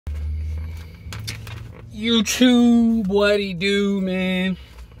YouTube, what he do, man?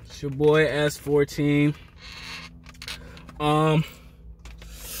 It's your boy S14. Woo,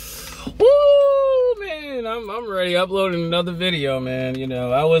 man, I'm ready uploading another video, man. You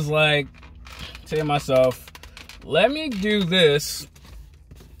know, I was like, saying to myself, let me do this,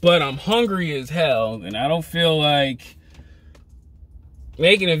 but I'm hungry as hell, and I don't feel like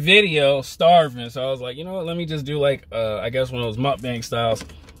making a video starving. So I was like, you know what, let me just do like, I guess one of those mukbang styles.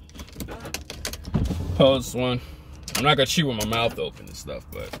 Post one. I'm not gonna chew with my mouth open and stuff,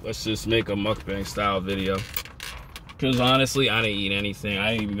 but let's just make a mukbang style video. Because honestly, I didn't eat anything.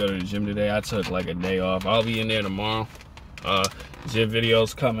 I didn't even go to the gym today. I took like a day off. I'll be in there tomorrow. Gym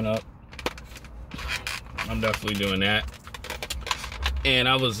videos coming up. I'm definitely doing that. And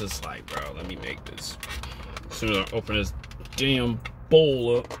I was just like, bro, let me make this. As soon as I open this damn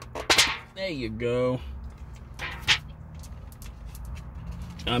bowl up. There you go.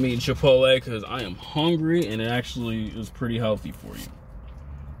 I'm eating Chipotle because I am hungry, and it actually is pretty healthy for you.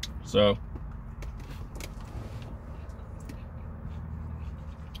 So,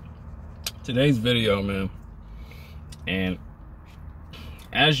 today's video, man, and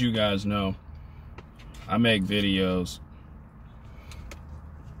as you guys know, I make videos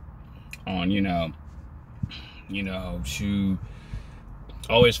on, you know, to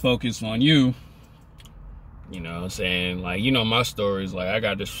always focus on you. You know what I'm saying? Like, you know, my stories, like, I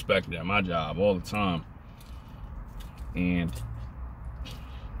got disrespected at my job all the time. And,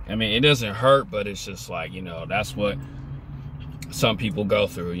 I mean, it doesn't hurt, but it's just like, you know, that's what some people go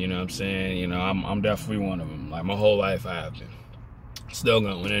through, you know what I'm saying? You know, I'm definitely one of them. Like, my whole life I have been. Still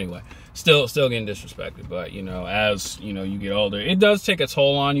going anyway. Still getting disrespected. But, you know, as, you know, you get older, it does take a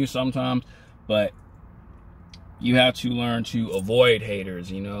toll on you sometimes, but you have to learn to avoid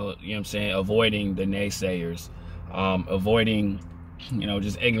haters, you know what I'm saying? Avoiding the naysayers, avoiding, you know,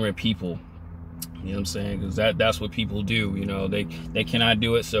 just ignorant people, you know what I'm saying? Because that's what people do, you know, they cannot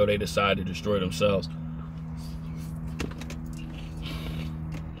do it, so they decide to destroy themselves.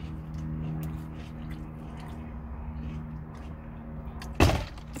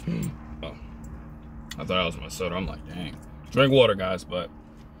 Oh, I thought that was my soda. I'm like, dang. Drink water, guys, but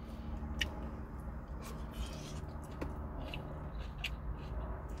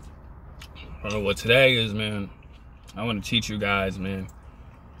I don't know what today is, man. I want to teach you guys, man.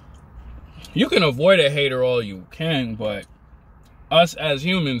 You can avoid a hater all you can, but us as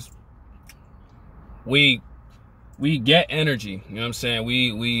humans, we get energy. You know what I'm saying?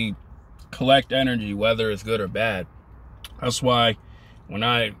 We collect energy, whether it's good or bad. That's why when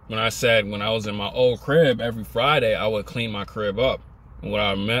I said when I was in my old crib, every Friday I would clean my crib up. And what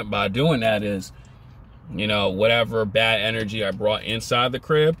I meant by doing that is, you know, whatever bad energy I brought inside the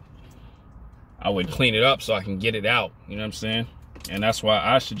crib, I would clean it up so I can get it out. You know what I'm saying? And that's why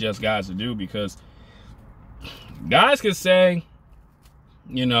I suggest guys to do, because guys can say,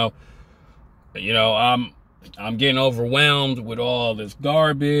 you know, I'm getting overwhelmed with all this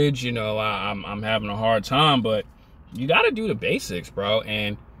garbage. You know, I'm having a hard time, but you got to do the basics, bro.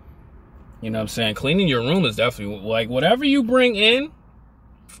 And you know what I'm saying? Cleaning your room is definitely, like, whatever you bring in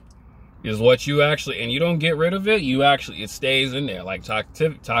is what you actually, and you don't get rid of it, it stays in there, like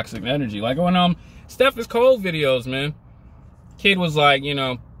toxic energy. Like when Steph is Cold videos, man. Kid was like, you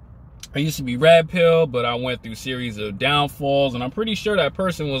know, I used to be red pill, but I went through a series of downfalls, and I'm pretty sure that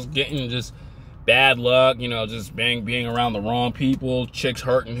person was getting just bad luck, you know, just being around the wrong people, chicks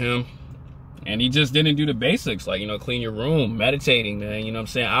hurting him, and he just didn't do the basics, like, you know, clean your room, meditating, man. You know what I'm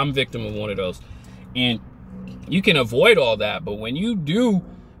saying? I'm a victim of one of those, and you can avoid all that, but when you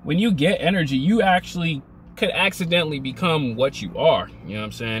get energy, you actually could accidentally become what you are. You know what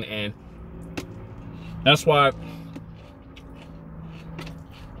I'm saying? And that's why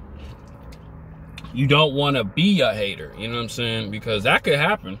you don't want to be a hater. You know what I'm saying? Because that could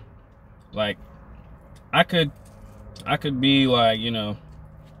happen. Like, I could be like, you know,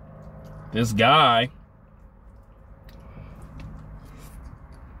 this guy.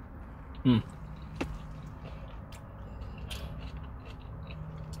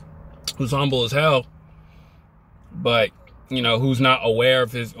 Who's humble as hell, but, you know, who's not aware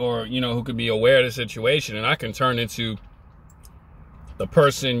of his, or, you know, who could be aware of the situation, and I can turn into the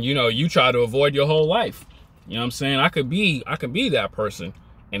person, you know, you try to avoid your whole life. You know what I'm saying? I could be that person,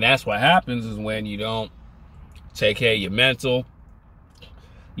 and that's what happens is when you don't take care of your mental,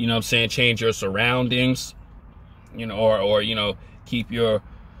 you know what I'm saying, change your surroundings, you know, or you know, keep your,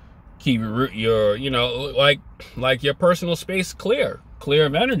 you know, like your personal space clear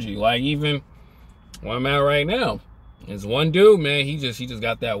of energy. Like, even where I'm at right now, there's one dude, man, he just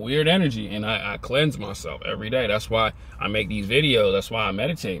got that weird energy, and I cleanse myself every day. That's why I make these videos. That's why I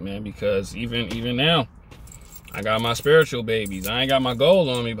meditate, man, because even now, I got my spiritual babies. I ain't got my gold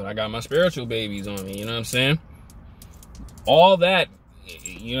on me, but I got my spiritual babies on me. You know what I'm saying? All that,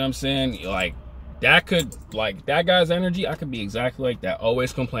 you know what I'm saying? Like, that could, like, that guy's energy, I could be exactly like that.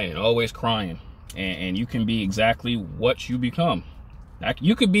 Always complaining, always crying. And you can be exactly what you become. Like,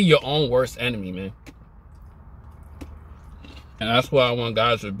 you could be your own worst enemy, man. And that's what I want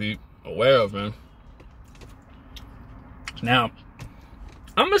guys to be aware of, man. Now,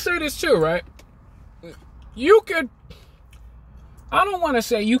 I'm going to say this too, right? You could, I don't want to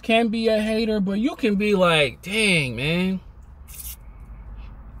say you can be a hater, but you can be like, dang, man.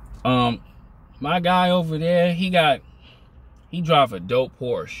 My guy over there, he drive a dope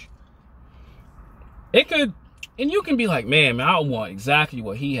Porsche. It could, and you can be like, man, I want exactly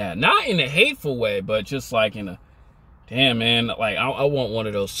what he had. Not in a hateful way, but just like in a, damn, man, like, I want one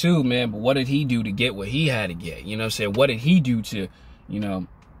of those too, man. But what did he do to get what he had to get? You know what I'm saying? What did he do to, you know,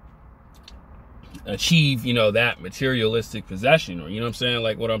 achieve, you know, that materialistic possession? Or, you know what I'm saying?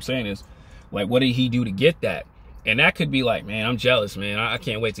 Like, what I'm saying is, like, what did he do to get that? And that could be like, man, I'm jealous, man. I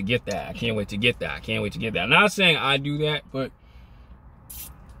can't wait to get that. I can't wait to get that. I can't wait to get that. I'm not saying I do that, but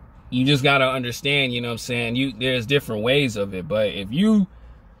you just got to understand, you know what I'm saying? There's different ways of it. But if you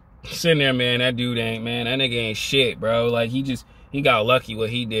sitting there, man, that dude ain't, man, that nigga ain't shit, bro. Like, he got lucky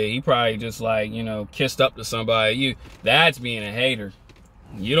what he did. He probably just, like, you know, kissed up to somebody. That's being a hater.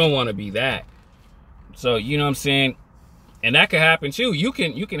 You don't want to be that. So, you know what I'm saying? And that could happen too. You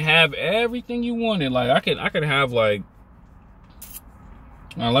can have everything you wanted. Like, I could have, like,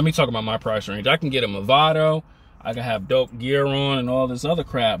 let me talk about my price range. I can get a Movado. I can have dope gear on and all this other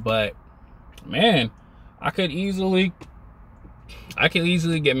crap. But man, I could easily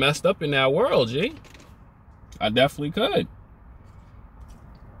get messed up in that world, G. I definitely could.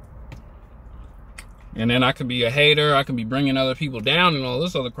 And then I could be a hater. I could be bringing other people down and all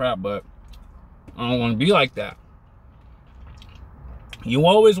this other crap. But I don't want to be like that. You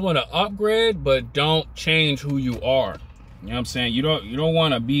always want to upgrade, but don't change who you are. You know what I'm saying? You don't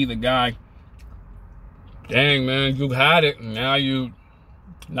want to be the guy, dang, man, you've had it, and now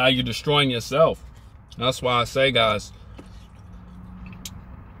you're destroying yourself. That's why I say, guys,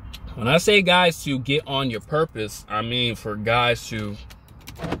 when I say guys to get on your purpose, I mean for guys to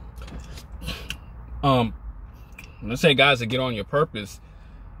when I say guys to get on your purpose,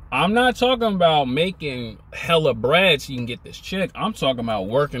 I'm not talking about making hella bread so you can get this chick. I'm talking about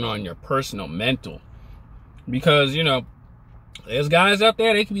working on your personal mental. Because, you know, there's guys out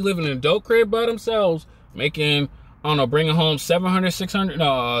there, they could be living in a dope crib by themselves, making, I don't know, bringing home $700,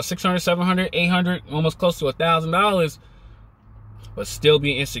 $700, $800, almost close to $1,000, but still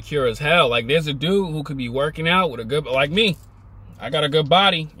being insecure as hell. Like, there's a dude who could be working out with a good, like me. I got a good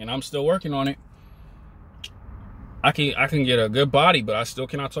body, and I'm still working on it. I can get a good body, but I still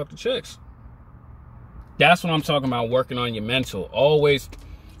cannot talk to chicks. That's what I'm talking about, working on your mental. Always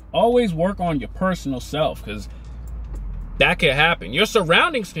work on your personal self, because that can happen. Your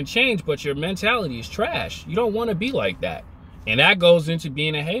surroundings can change, but your mentality is trash. You don't want to be like that. And that goes into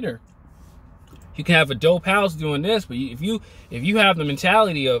being a hater. You can have a dope house doing this, but if you have the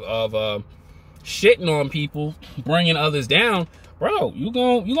mentality of shitting on people, bringing others down, bro, you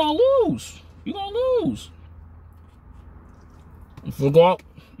gonna lose. You gonna lose. For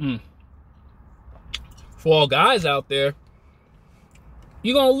all guys out there,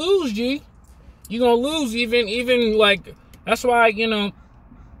 you're gonna lose, G. You're gonna lose, even like, that's why, you know,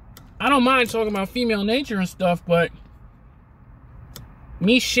 I don't mind talking about female nature and stuff, but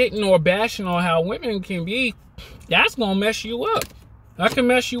me shitting or bashing on how women can be, that's gonna mess you up. That can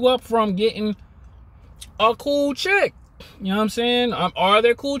mess you up from getting a cool chick. You know what I'm saying? Are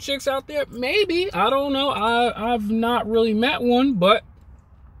there cool chicks out there? Maybe. I don't know. I've not really met one, but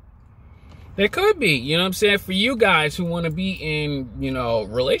there could be. You know what I'm saying? For you guys who want to be in, you know,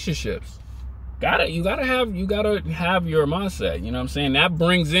 relationships, you gotta have your mindset. You know what I'm saying? That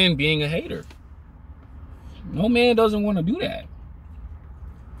brings in being a hater. No man doesn't want to do that.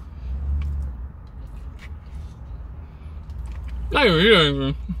 Not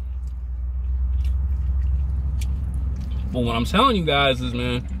even. But what I'm telling you guys is,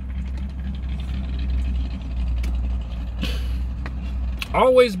 man,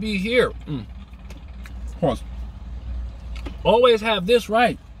 always be here. Pause. Always have this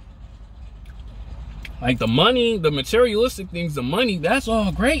right. Like, the money, the materialistic things, the money, that's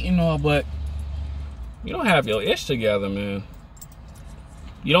all great and all, but you don't have your ish together, man.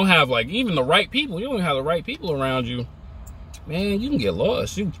 You don't have, like, even the right people. You don't have the right people around you. Man, you can get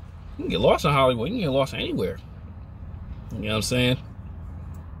lost. You can get lost in Hollywood. You can get lost anywhere. You know what I'm saying?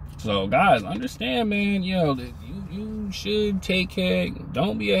 So, guys, understand, man, yo, you should take care.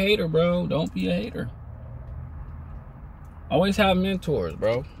 Don't be a hater, bro. Don't be a hater. Always have mentors,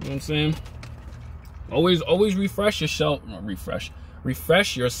 bro. You know what I'm saying? Always refresh yourself.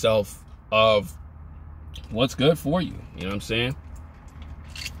 Refresh yourself of what's good for you. You know what I'm saying?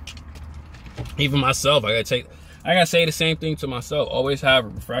 Even myself, I gotta say the same thing to myself. Always have a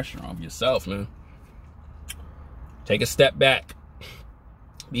refresher of yourself, man. Take a step back.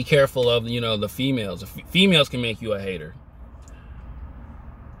 Be careful of, the females. Females can make you a hater.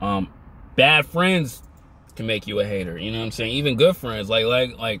 Bad friends can make you a hater. You know what I'm saying? Even good friends.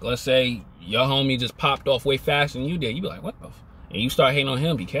 Like let's say your homie just popped off way faster than you did. You be like, what the f? And you start hating on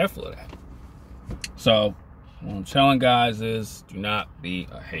him. Be careful of that. So what I'm telling guys is, do not be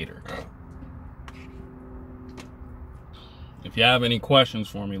a hater. If you have any questions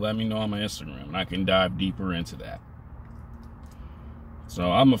for me, let me know on my Instagram, and I can dive deeper into that.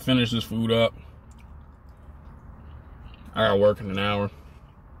 So I'm gonna finish this food up. I gotta work in an hour.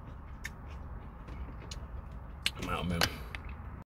 I'm out, man.